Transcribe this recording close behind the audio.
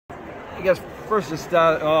I guess first to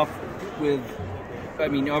start off with, I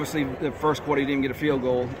mean, obviously the first quarter you didn't get a field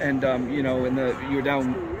goal, and you know, you were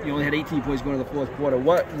down. You only had 18 points going to the fourth quarter.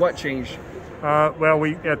 What changed? Well,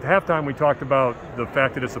 at halftime we talked about the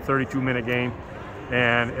fact that it's a 32-minute game,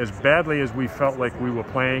 and as badly as we felt like we were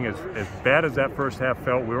playing, as bad as that first half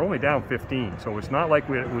felt, we were only down 15, so it's not like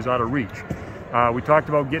it was out of reach. We talked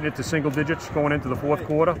about getting it to single digits going into the fourth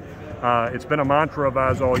quarter. It's been a mantra of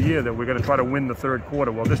ours all year that we're going to try to win the third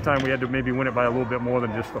quarter. Well, this time we had to maybe win it by a little bit more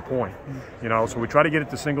than just a point, you know. So we try to get it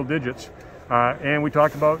to single digits, and we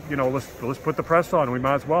talked about, you know, let's put the press on. We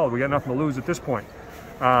might as well. We got nothing to lose at this point.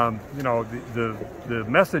 You know, the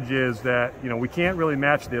message is that, you know, we can't really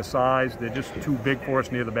match their size. They're just too big for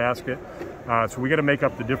us near the basket. So we got to make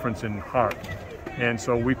up the difference in heart. And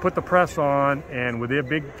so we put the press on, and with their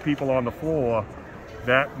big people on the floor,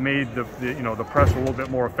 that made you know, the press a little bit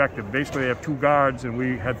more effective. Basically, they have two guards, and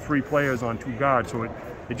we had three players on two guards. So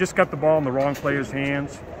it just got the ball in the wrong players'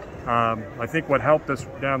 hands. I think what helped us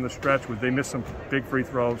down the stretch was they missed some big free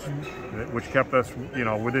throws, which kept us, you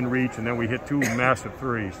know, within reach, and then we hit two massive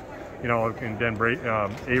threes, you know, and then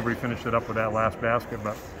Avery finished it up with that last basket.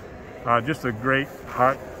 But just a great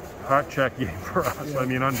heart check game for us. I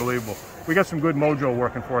mean, unbelievable. We got some good mojo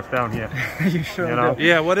working for us down here. You sure do.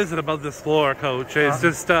 Yeah, what is it about this floor, Coach? It's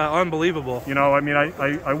just unbelievable. You know, I mean,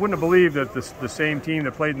 I wouldn't have believed that the same team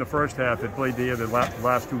that played in the first half had played the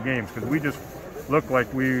last two games, because we just looked like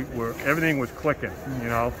everything was clicking, you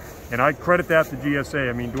know. And I credit that to GSA.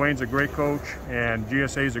 I mean, Dwayne's a great coach, and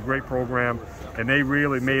GSA is a great program, and they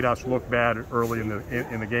really made us look bad early in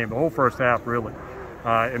the game, the whole first half, really.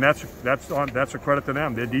 And that's a credit to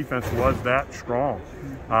them. Their defense was that strong.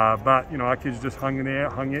 But you know, our kids just hung in there,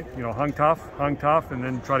 hung tough, and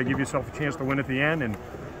then try to give yourself a chance to win at the end, and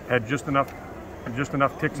had just enough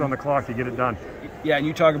ticks on the clock to get it done. Yeah, and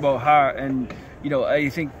you talk about heart, and you know, I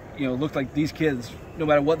think, you know, it looked like these kids, no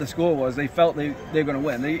matter what the score was, they felt they're going to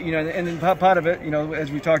win. You know, and then part of it, you know,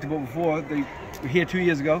 as we talked about before, they were here 2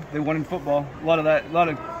 years ago. They won in football. A lot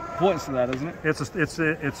of importance to that, isn't it?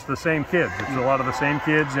 It's the same kids. It's a lot of the same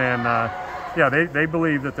kids, and yeah, they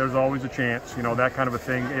believe that there's always a chance. You know, that kind of a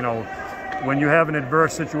thing. You know, when you have an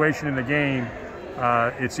adverse situation in the game,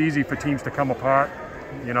 it's easy for teams to come apart.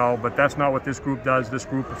 You know, but that's not what this group does. This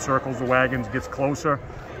group circles the wagons, gets closer,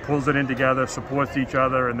 pulls it in together, supports each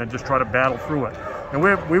other, and then just try to battle through it. And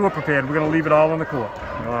we were prepared. We're going to leave it all on the court,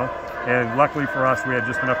 you know. And luckily for us, we had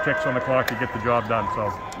just enough ticks on the clock to get the job done.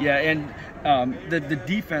 So yeah, and the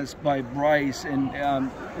defense by Bryce and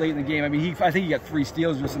late in the game. I mean, I think he got 3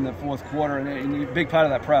 steals just in the fourth quarter, and a big part of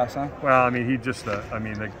that press, huh? Well, I mean, he just,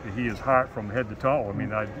 he is hot from head to toe. I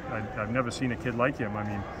mean, I've never seen a kid like him. I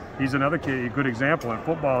mean, he's another kid, a good example in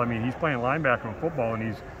football. I mean, he's playing linebacker in football, and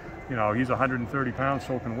he's 130 pounds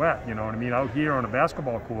soaking wet. You know what I mean? Out here on a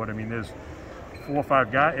basketball court, I mean, there's 4 or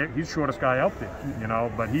 5 guys. He's the shortest guy out there, you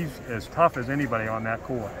know, but he's as tough as anybody on that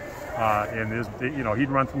court. And you know, he'd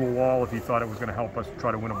run through a wall if he thought it was going to help us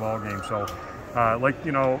try to win a ball game. So, like,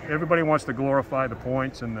 you know, everybody wants to glorify the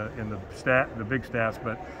points and the big stats,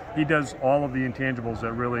 but he does all of the intangibles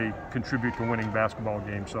that really contribute to winning basketball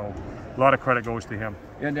games. So, a lot of credit goes to him.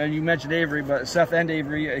 And you mentioned Avery, but Seth and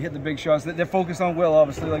Avery hit the big shots. They're focused on Will,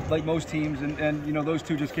 obviously, like most teams, and you know, those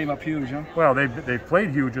two just came up huge, huh? Well, they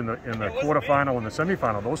played huge in the quarterfinal and the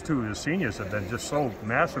semifinal. Those two, the seniors, have been just so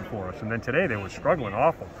massive for us. And then today they were struggling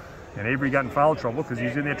awful. And Avery got in foul trouble because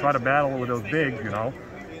he's in there trying to battle with those bigs, you know.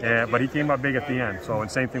 But he came up big at the end. So, and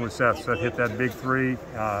same thing with Seth. Seth hit that big 3.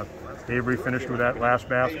 Avery finished with that last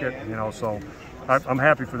basket, you know. So I'm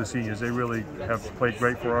happy for the seniors. They really have played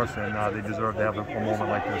great for us, and they deserve to have a moment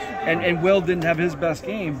like this. And Will didn't have his best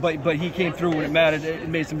game, but he came through when it mattered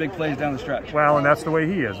and made some big plays down the stretch. Well, and that's the way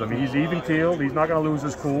he is. I mean, he's even-keeled. He's not going to lose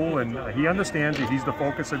his cool, and he understands that he's the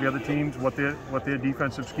focus of the other teams, what their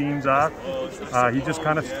defensive schemes are. He just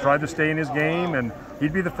kind of tried to stay in his game, and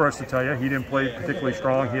he'd be the first to tell you he didn't play particularly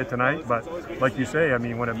strong here tonight. But like you say, I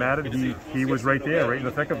mean, when it mattered, he was right there, right in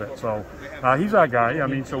the thick of it. So he's our guy. I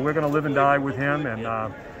mean, so we're going to live and die with him. And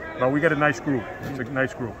but we got a nice group. It's a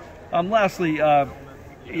nice group. Lastly,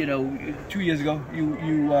 you know, 2 years ago,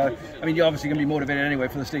 I mean, you're obviously going to be motivated anyway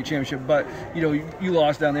for the state championship, but you know, you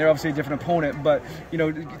lost down there. Obviously, a different opponent, but you know,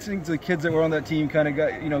 it seems the kids that were on that team kind of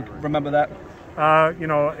got, you know, remember that. You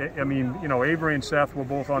know, I mean, you know, Avery and Seth were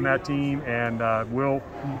both on that team, and Will,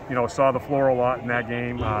 you know, saw the floor a lot in that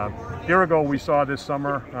game. A year ago, we saw this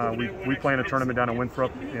summer. We play in a tournament down in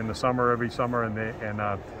Winthrop in the summer, every summer, and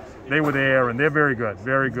they were there, and they're very good,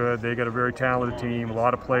 very good. They got a very talented team, a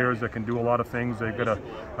lot of players that can do a lot of things. They've got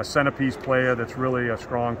a centerpiece player that's really a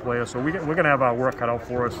strong player. So we're going to have our work cut out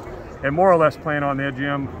for us, and more or less playing on their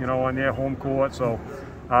gym, you know, on their home court. So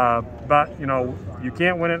But you know, you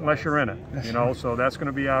can't win it unless you're in it. You know, so that's going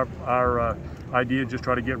to be our idea. Just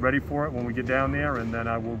try to get ready for it when we get down there, and then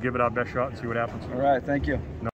we'll give it our best shot and see what happens. All right, thank you.